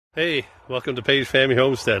Hey, welcome to Paigefamily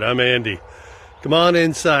Homestead. I'm Andy. Come on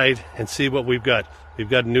inside and see what we've got. We've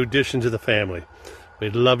got a new addition to the family.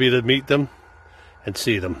 We'd love you to meet them and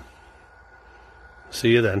see them.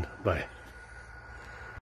 See you then. Bye.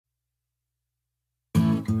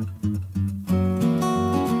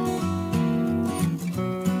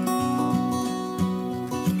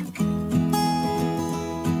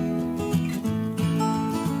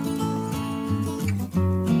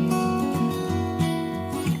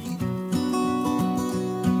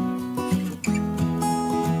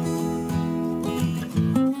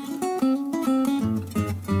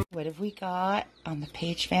 What have we got on the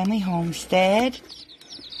Paigefamily Homestead?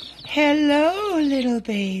 Hello, little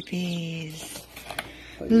babies.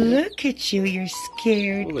 Look at you. You're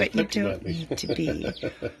scared, but you don't need to be.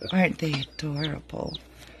 Aren't they adorable?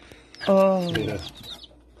 Oh, Yeah.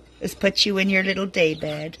 Let's put you in your little day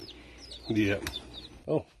bed. Yeah.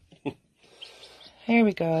 Oh. Here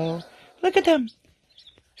we go. Look at them.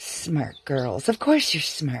 Smart girls. Of course you're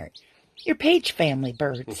smart. You're Paigefamily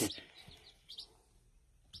birds.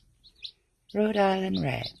 Rhode Island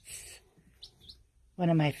Reds. One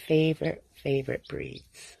of my favorite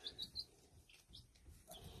breeds.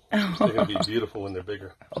 They're going to be beautiful when they're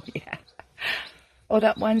bigger. Oh, yeah. Oh,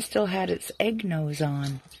 that one still had its egg nose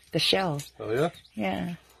on. The shell. Oh, yeah?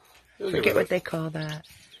 Yeah. You'll Forget what they call that.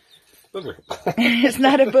 Booger. It's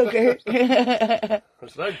not a booger.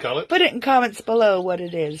 That's what I'd call it. Put it in comments below what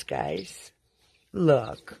it is, guys.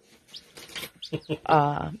 Look.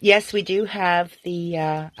 Yes, we do have the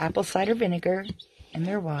apple cider vinegar in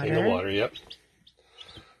their water. In the water, yep.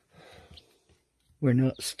 We're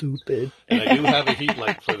not stupid. And I do have a heat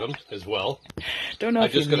light for them as well. Don't know I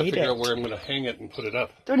if you just got to need figure it. out where I'm going to hang it and put it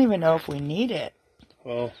up. Don't even know if we need it.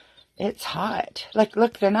 Well, It's hot. Like,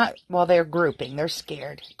 look, they're not, well, they're grouping. They're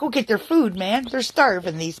scared. Go get their food, man. They're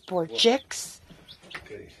starving, these poor chicks.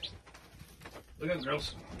 okay. Look out,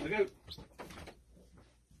 girls. Look out.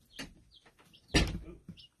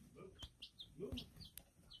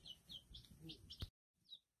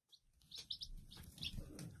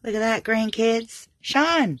 Look at that, grandkids.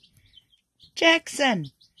 Sean,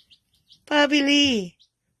 Jackson, Bobby Lee,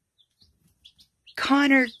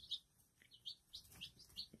 Connor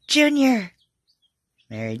Jr.,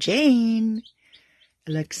 Mary Jane,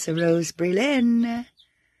 Alexa Rose Breland,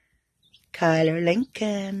 Kyler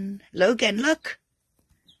Lincoln, Logan, look.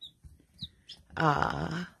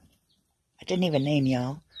 I didn't even name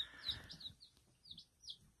y'all.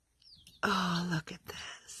 Oh, look at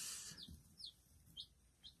this.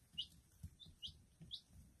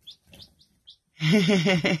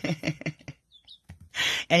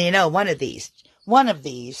 And you know, one of these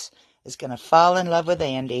is going to fall in love with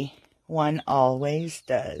Andy. One always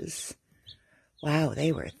does. Wow,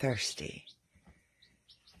 they were thirsty.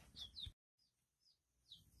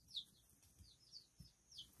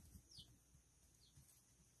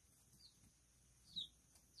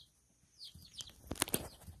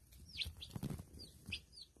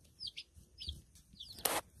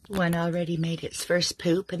 One already made its first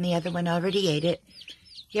poop and the other one already ate it.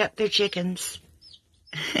 Yep, they're chickens.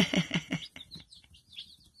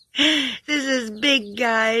 This is big,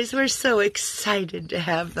 guys. We're so excited to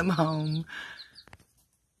have them home.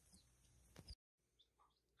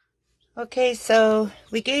 Okay, so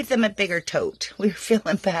we gave them a bigger tote. We were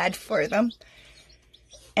feeling bad for them.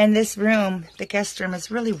 And this room, the guest room,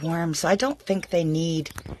 is really warm, so I don't think they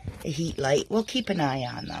need a heat light. We'll keep an eye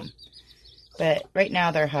on them. But right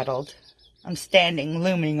now they're huddled. I'm standing,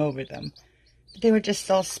 looming over them. They were just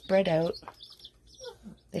all spread out.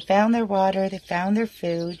 They found their water. They found their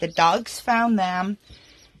food. The dogs found them.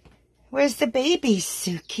 Where's the babies,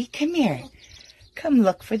 Suki? Come here. Come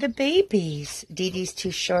look for the babies. Dee Dee's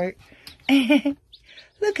too short.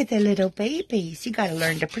 Look at the little babies. You got to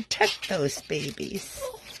learn to protect those babies.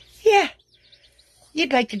 Yeah.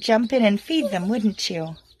 You'd like to jump in and feed them, wouldn't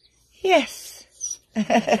you? Yes.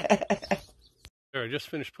 There, I just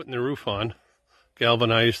finished putting the roof on.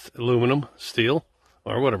 Galvanized aluminum, steel,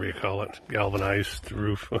 or whatever you call it. Galvanized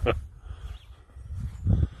roof.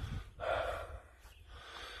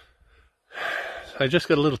 I just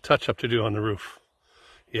got a little touch-up to do on the roof.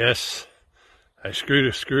 Yes, I screwed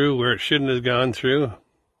a screw where it shouldn't have gone through.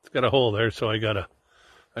 It's got a hole there, so I gotta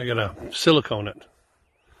silicone it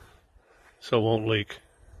so it won't leak.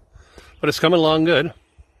 But it's coming along good.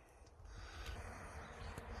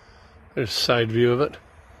 There's a side view of it.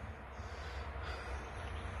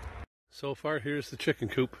 So far, here's the chicken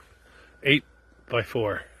coop,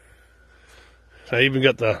 8x4. I even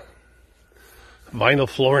got the vinyl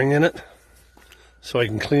flooring in it, so I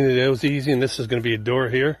can clean it out easy. And this is going to be a door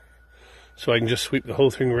here, so I can just sweep the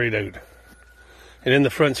whole thing right out. And in the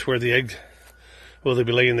front's where the eggs, well, they'll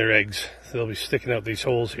be laying their eggs. They'll be sticking out these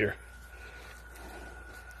holes here.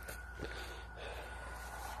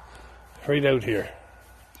 Right out here.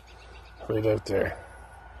 Right out there.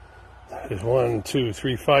 There's 1, 2,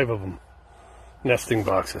 3, 5 of them. Nesting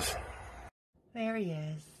boxes. There he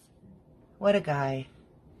is. What a guy.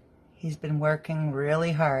 He's been working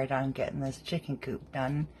really hard on getting this chicken coop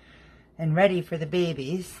done and ready for the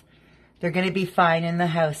babies. They're going to be fine in the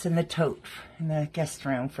house in the tote, in the guest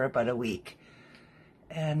room for about a week.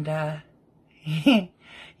 And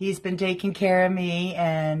he's been taking care of me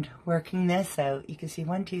and working this out. You can see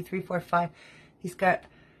 1, 2, 3, 4, 5. He's got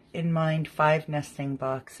in mind 5 nesting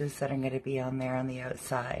boxes that are going to be on there on the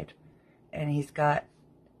outside. And he's got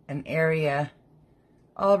an area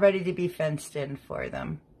all ready to be fenced in for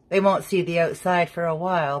them. They won't see the outside for a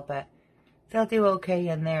while, but they'll do okay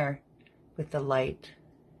in there with the light.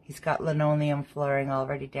 He's got linoleum flooring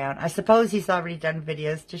already down. I suppose he's already done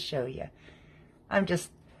videos to show you. I'm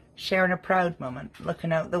just sharing a proud moment,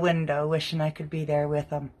 looking out the window, wishing I could be there with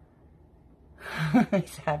him.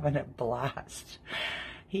 He's having a blast.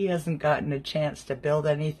 He hasn't gotten a chance to build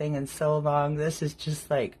anything in so long. This is just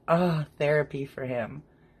like, therapy for him.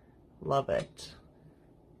 Love it.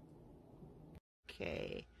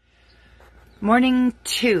 Okay. Morning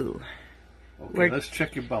 2. Okay, let's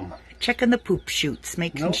check your bum. Checking the poop chutes,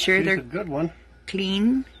 making sure they're a good one.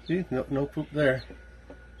 Clean. See, no poop there.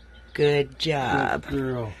 Good job. Good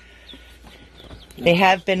girl. They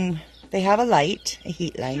have a light, a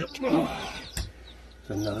heat light. Yep.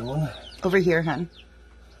 There's another one. Over here, hon.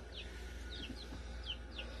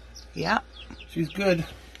 Yeah. She's good.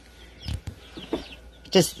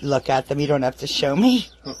 Just look at them. You don't have to show me.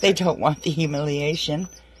 Okay. They don't want the humiliation.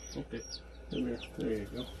 Okay. There you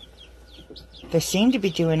go. They seem to be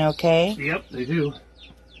doing okay. Yep, they do.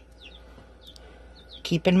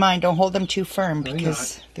 Keep in mind, don't hold them too firm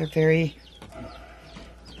because they're very...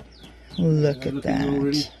 Look at that.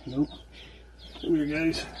 Already. Nope. Come here,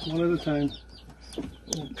 guys. One at a time.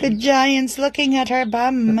 Okay. The giant's looking at her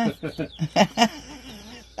bum.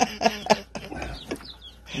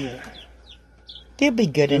 Yeah. They'll be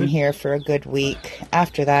good in here for a good week.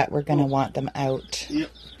 After that, we're going to want them out. Yep,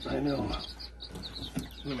 I know.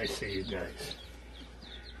 Let me see you guys.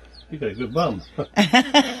 You got a good bum.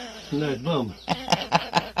 Nice bum.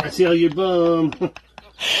 I see all your bum.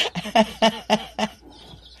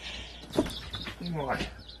 Boy.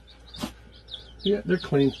 Yeah, they're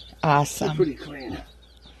clean. Awesome. They're pretty clean.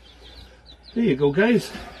 There you go,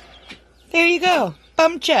 guys. There you go.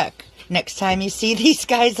 Bum check. Next time you see these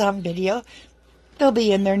guys on video, they'll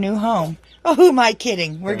be in their new home. Oh, who am I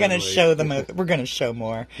kidding? We're going to show them. We're going to show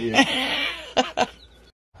more. Yeah.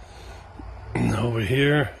 Over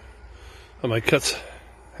here on my cuts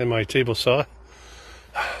and my table saw,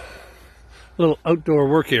 little outdoor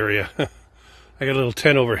work area. I got a little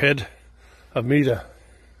tent overhead of me to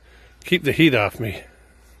keep the heat off me.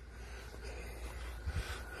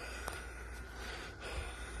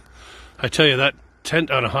 I tell you, that tent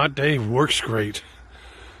on a hot day works great.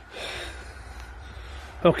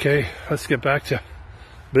 Okay, let's get back to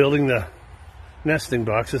building the nesting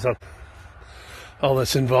boxes up. All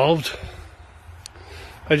that's involved.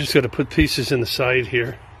 I just got to put pieces in the side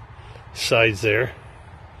here, sides there,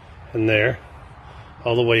 and there,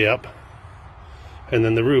 all the way up, and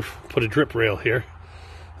then the roof. Put a drip rail here,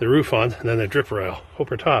 the roof on, and then the drip rail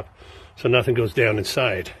over top, so nothing goes down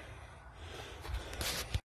inside.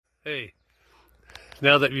 Hey,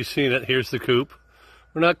 now that you've seen it, here's the coop.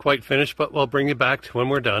 We're not quite finished, but we'll bring you back when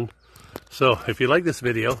we're done. So if you like this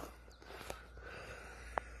video,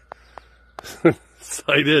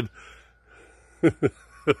 I did.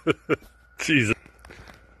 Jesus.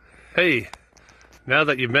 Hey, now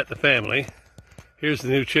that you've met the family, here's the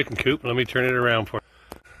new chicken coop. Let me turn it around for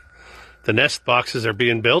you. The nest boxes are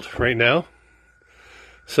being built right now.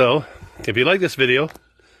 So if you like this video,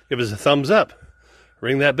 give us a thumbs up.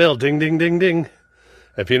 Ring that bell. Ding, ding, ding, ding.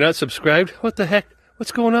 If you're not subscribed, what the heck?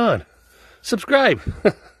 What's going on? Subscribe.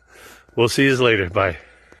 We'll see you later. Bye.